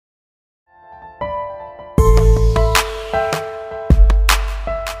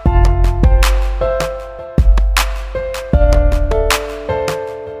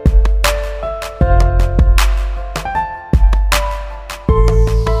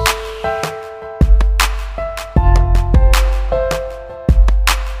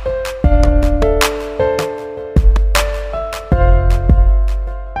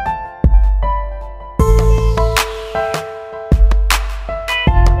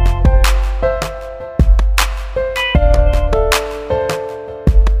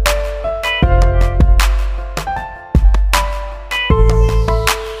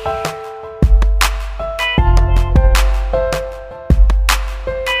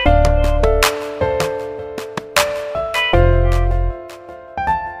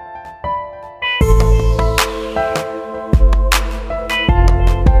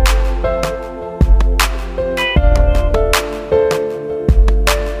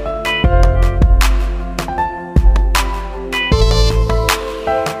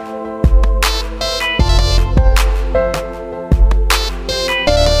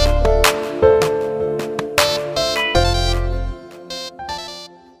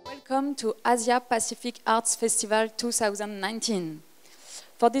welcome to Asia Pacific Arts Festival 2019.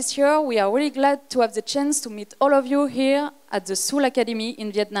 For this year, we are really glad to have the chance to meet all of you here at the Seoul Academy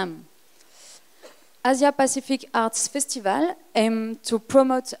in Vietnam. Asia Pacific Arts Festival aims to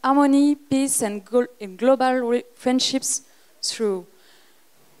promote harmony, peace, and global friendships through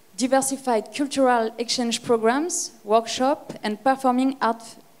diversified cultural exchange programs, workshops, and performing art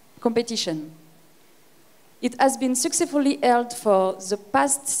competition. It has been successfully held for the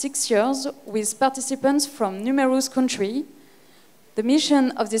past 6 years with participants from numerous countries. The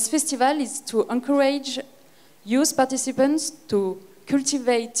mission of this festival is to encourage youth participants to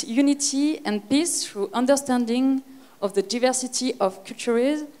cultivate unity and peace through understanding of the diversity of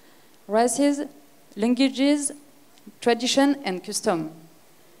cultures, races, languages, tradition, and custom.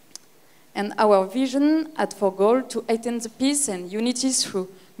 And our vision had for goal to attain the peace and unity through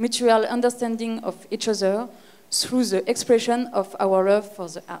mutual understanding of each other through the expression of our love for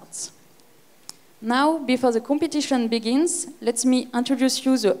the arts. Now, before the competition begins, let me introduce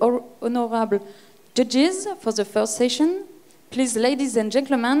you the honorable judges for the first session. Please, ladies and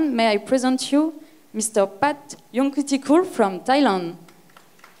gentlemen, may I present you Mr. Pat Yongkutikul from Thailand.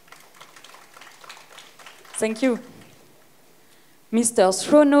 Thank you. Mr.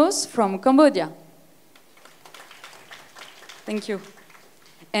 Sronos from Cambodia. Thank you.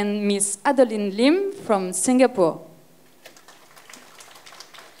 And Ms. Adeline Lim from Singapore.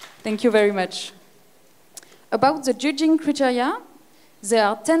 Thank you very much. About the judging criteria, there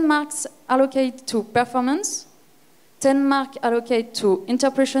are 10 marks allocated to performance, 10 marks allocated to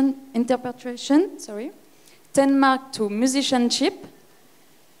interpretation, 10 marks to musicianship,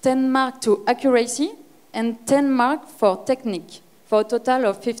 10 marks to accuracy, and 10 marks for technique, for a total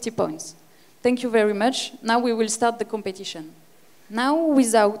of 50 points. Thank you very much. Now we will start the competition. Now,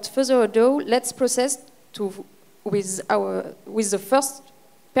 without further ado, let's proceed with the first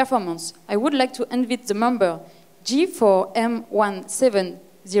performance. I would like to invite the member G4M170,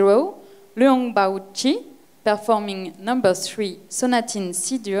 Leong Bao Chi, performing number 3, Sonate in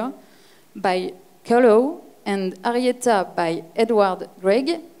C-dur by Carlo, and Arietta by Edward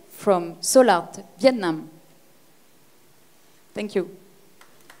Gregg from Solart, Vietnam. Thank you.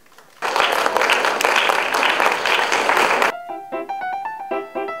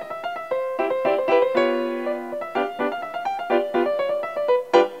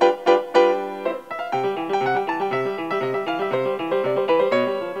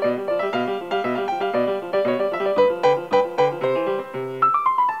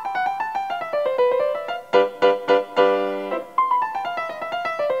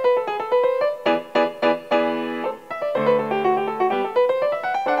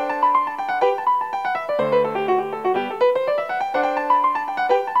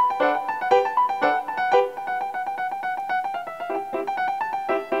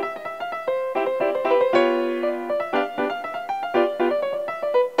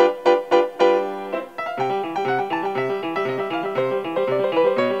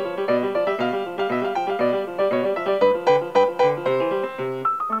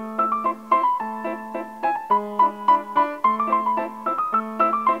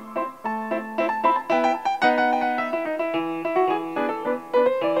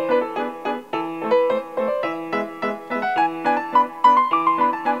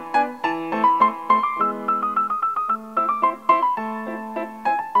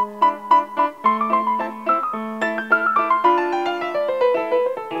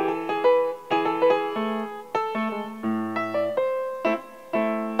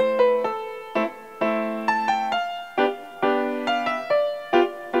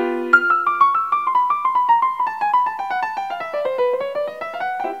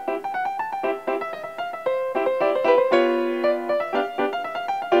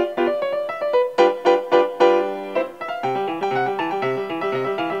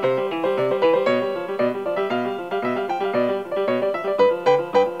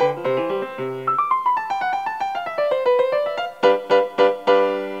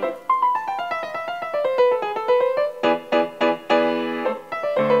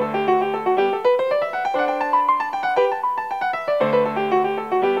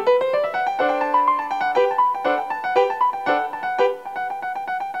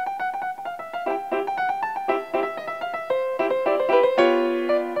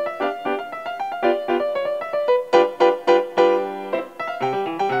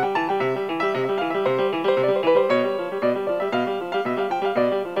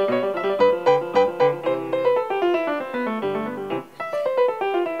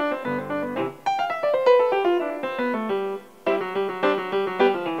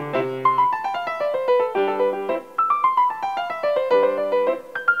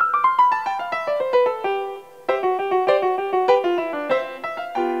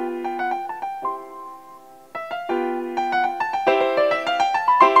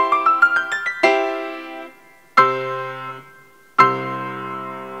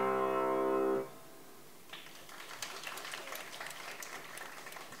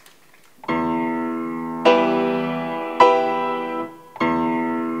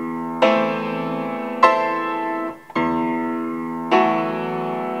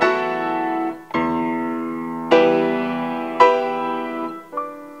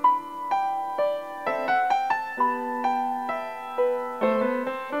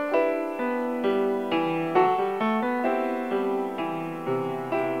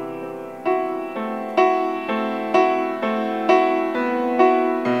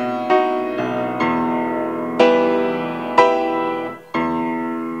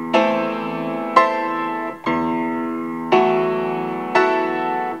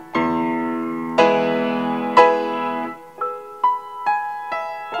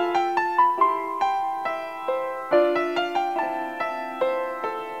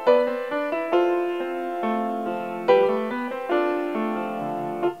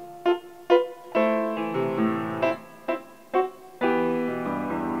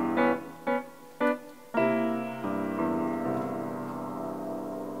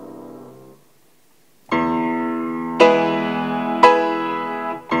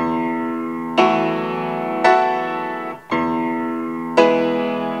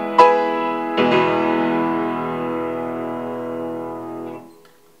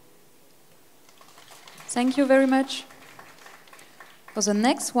 Thank you very much. For the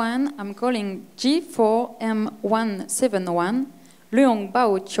next one, I'm calling G4M171, Luong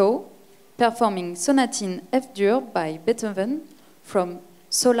Bao Cho, performing Sonatine F-dur by Beethoven from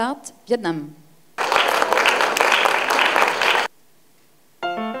Solart, Vietnam.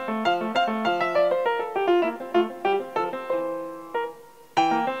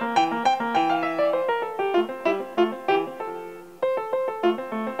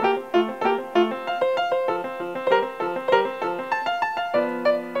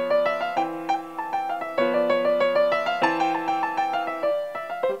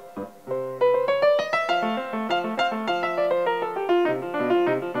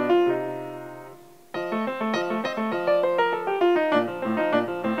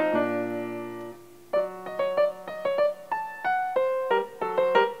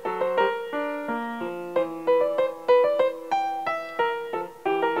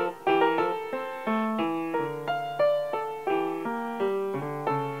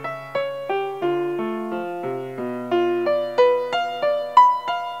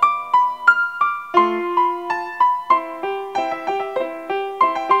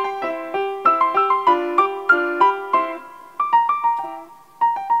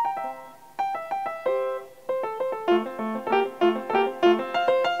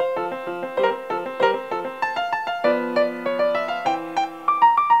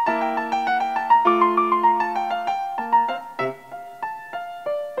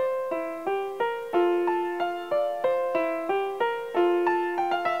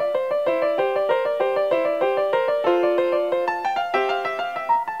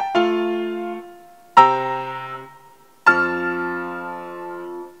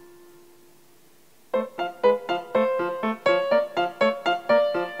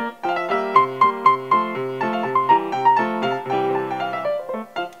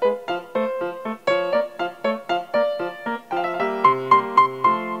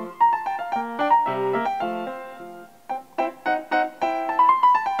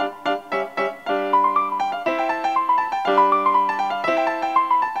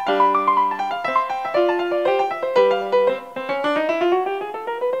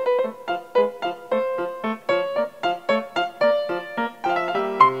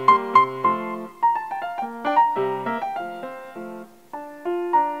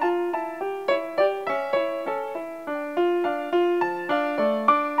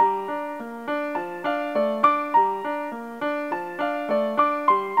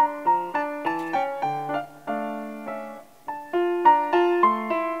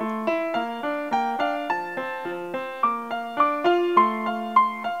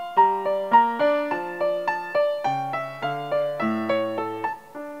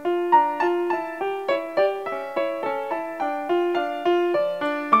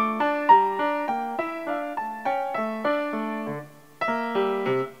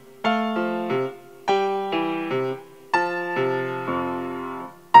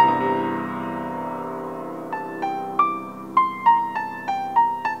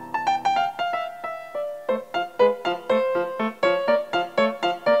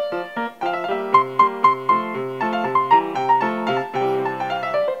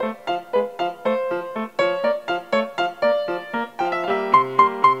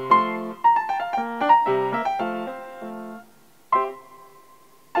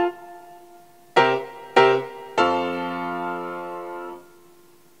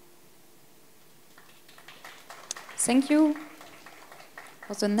 Thank you.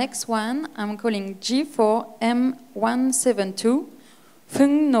 For the next one, I'm calling G4M172,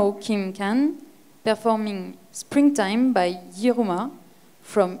 Phung No Kim Kan, performing Springtime by Yiruma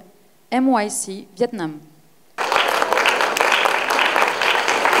from MYC, Vietnam.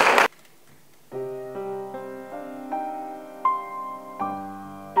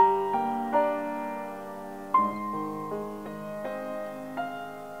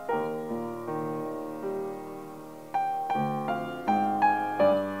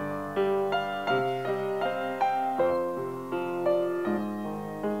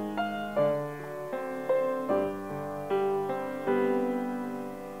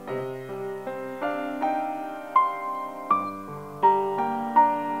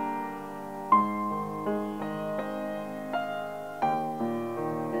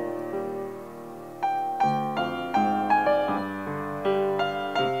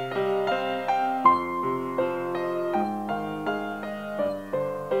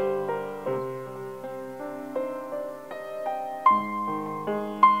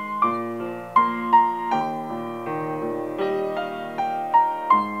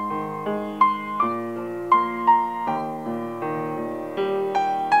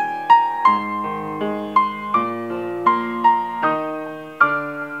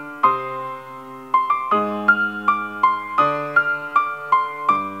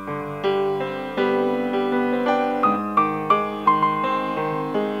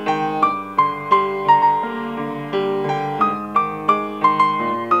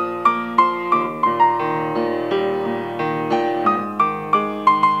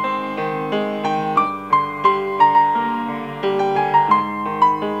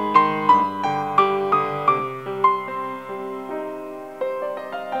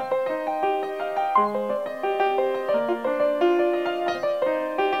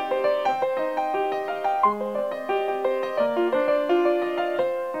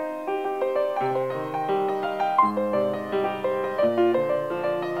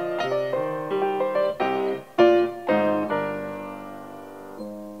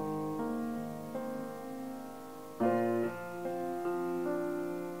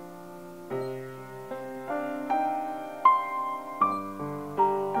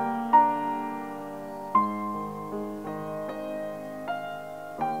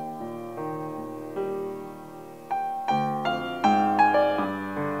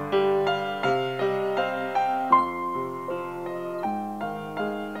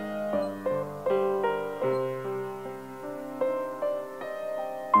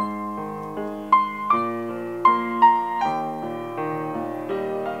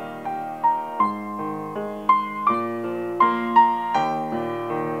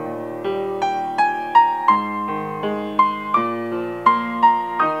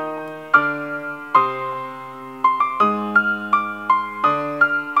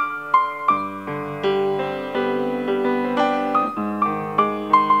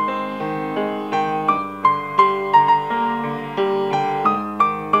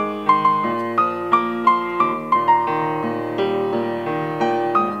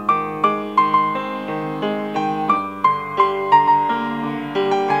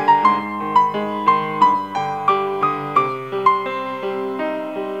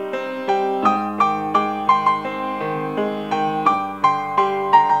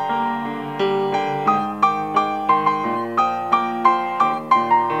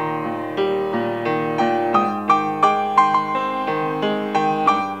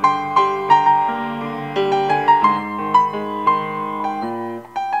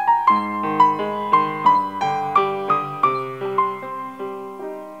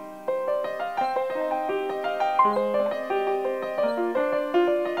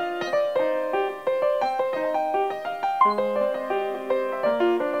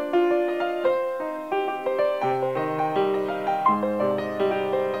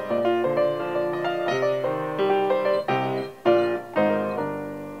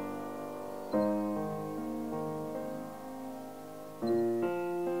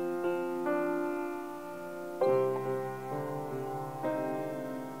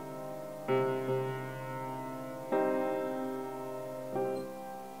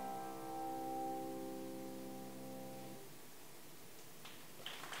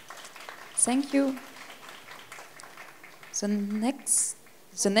 Thank you. The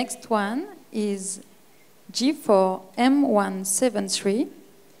next one is G for M173,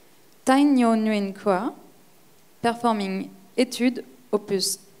 Tai Nyo Nguyen Khoa, performing Etude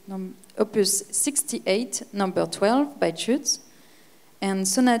opus 68, number 12 by Chutes, and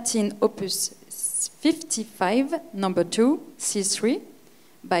Sonatine opus 55, number 2, C3,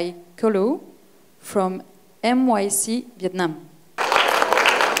 by Colo from MYC, Vietnam.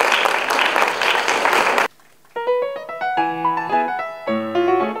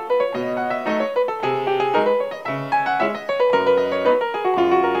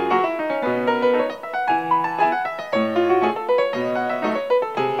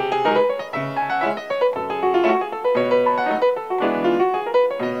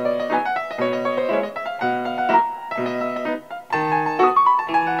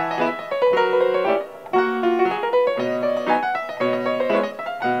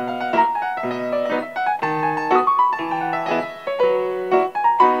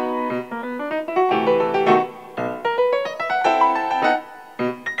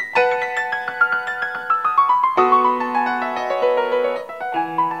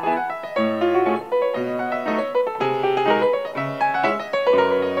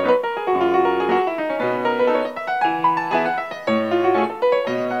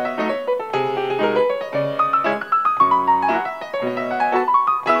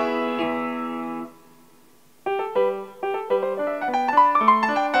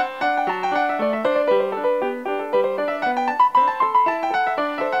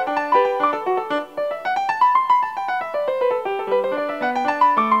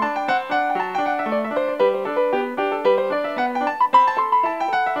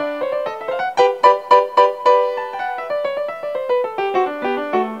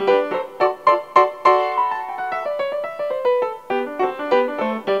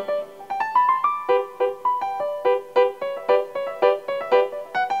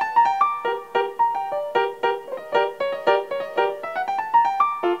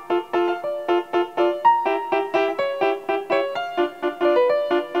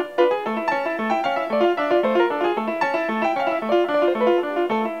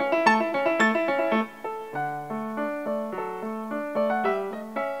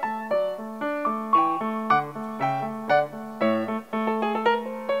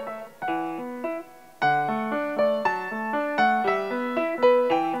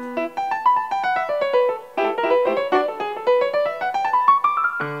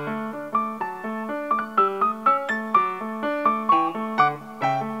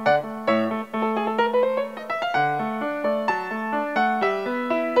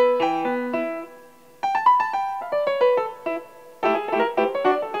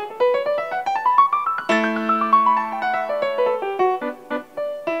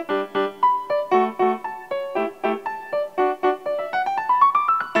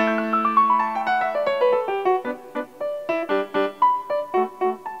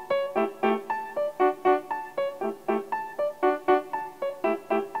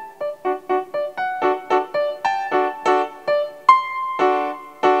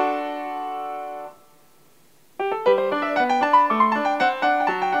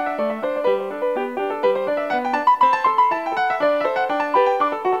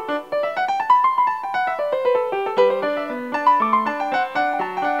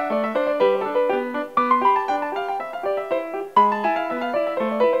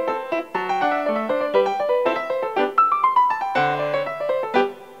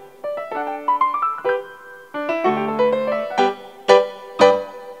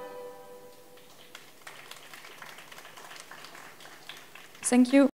 Thank you.